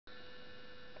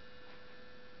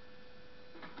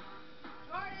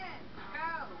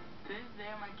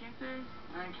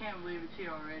and I can't believe it's here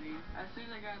already. As soon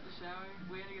as I got out the shower,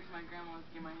 we had to get to my grandma's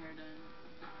to get my hair done.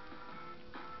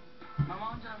 My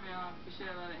mom dropped me off because she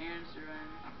had a lot of errands to run.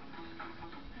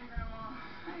 Hey, Grandma.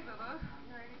 Hey, Bubba.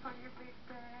 You ready for your big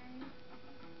day?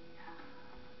 Yeah.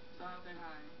 So I said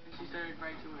hi, and she started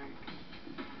right to work.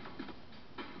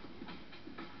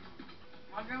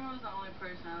 My grandma was the only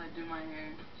person I let do my hair.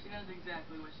 She knows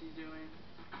exactly what she's doing.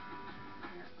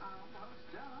 You're almost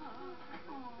done.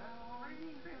 Oh,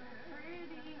 pretty, pretty.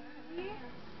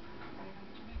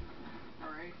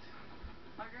 Alright.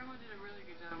 My grandma did a really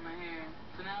good job of my hair,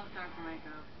 so now it's time for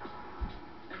makeup.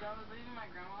 As I was leaving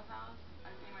my grandma's house,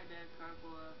 I see my dad's car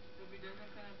pull up. So if he doesn't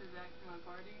clean up his act for my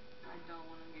party, I don't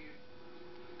want him here.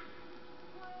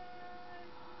 What?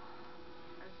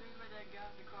 As soon as my dad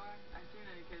got out the car, I seen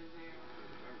that he cut his hair.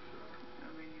 I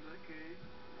mean, you look good.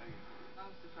 I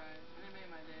was surprised, and it made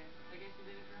my day. I guess he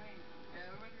did it for me.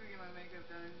 Yeah, we're about to go get my makeup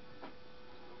done.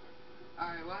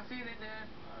 Alright, well, I'll see you then, Dad.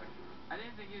 Alright. I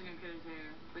didn't think he was going to cut his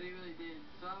hair, but he really did,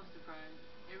 so I was surprised.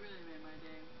 It really made my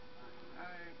day.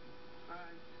 Alright,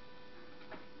 bye.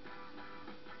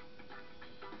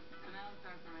 So now it's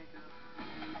time for makeup.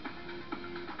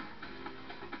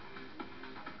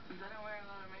 Since I don't wear a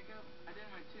lot of makeup, I didn't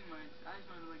wear too much. I just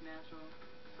wanted to look natural.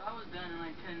 So I was done in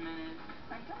like 10 minutes.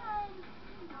 I'm done.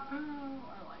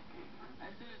 Oh, I like it.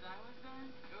 As soon as I was done,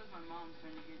 it was my mom's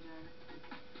turn to get done.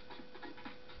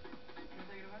 Wanna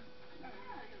take it away?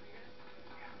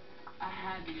 I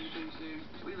had to get a picture.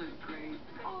 We look great.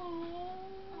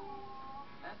 Oh.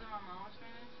 After my mom was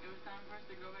finished, it was time for us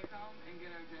to go back home and get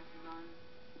our dresses on.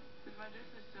 Since my dress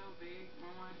is so big,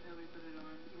 my mom helped me put it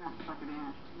on. You have to suck it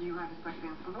in. You have to suck it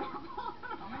in some more.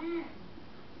 I'm in.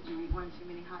 Did you eat one too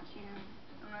many hot Cheetos?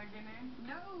 I'm not getting in?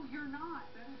 No, you're not.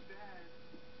 That is bad.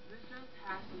 This dress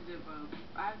has to zip up.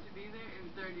 I have to be there in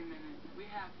 30 minutes. We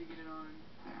have to get it on.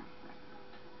 There.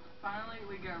 Finally,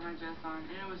 we got my dress on,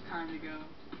 and it was time to go.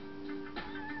 When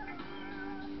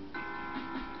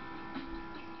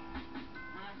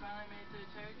I finally made it to the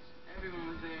church, everyone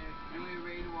was there, and we were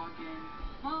ready to walk in.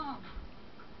 Mom!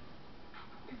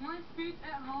 Is my speech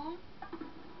at home?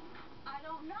 I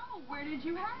don't know. Where did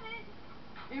you have it?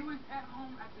 It was at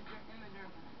home in the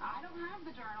journal. I don't have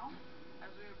the journal. As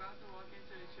we were about to walk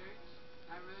into the church,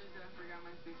 I realized that I forgot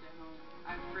my speech at home.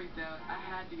 I freaked out. I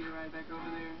had to get a ride back over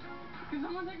there. Can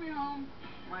someone take me home?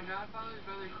 My godfather's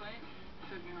brother Clint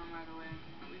took me home right away.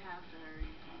 We have to hurry.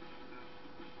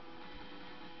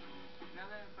 Now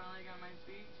that I finally got my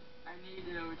speech, I need to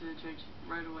get over to the church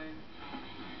right away.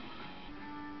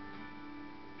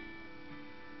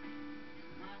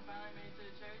 When I finally made it to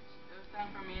the church, it was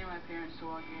time for me and my parents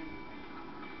to walk in.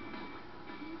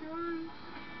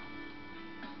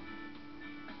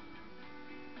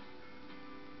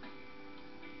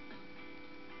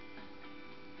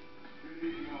 Good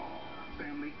evening, all. Our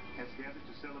family has gathered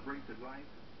to celebrate the life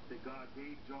that God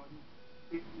gave Jordan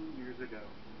 15 years ago.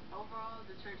 Overall,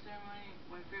 the church ceremony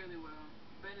went fairly well,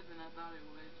 better than I thought it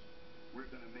would. We're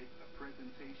going to make a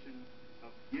presentation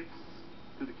of gifts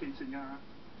to the quinceañera.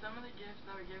 Some of the gifts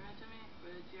that were given to me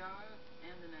were the tiara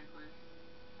and the necklace.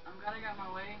 I'm glad I got my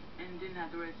way and didn't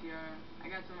have to wear a tiara. I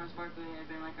got to my sparkly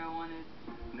headband like I wanted.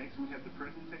 Next, we have the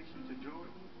presentation to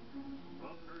Jordan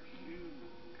of her shoes.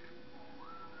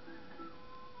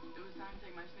 It was time to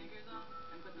take my sneakers off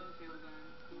and put those heels on.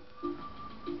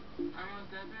 I most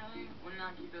definitely would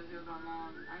not keep those heels on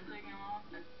long. I'm taking them off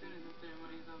as soon as the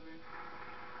ceremony is over.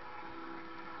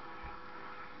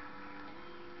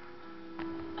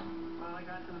 Well, I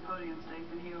got to the podium safe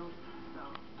and healed, so.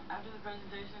 After the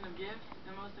presentation of gifts,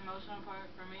 the most emotional part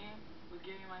for me was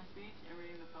giving my speech and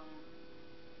reading the poem.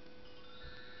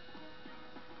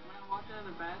 When I walked out of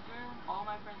the bathroom, all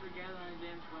my friends were gathered on a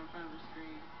dance floor in front of the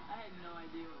screen.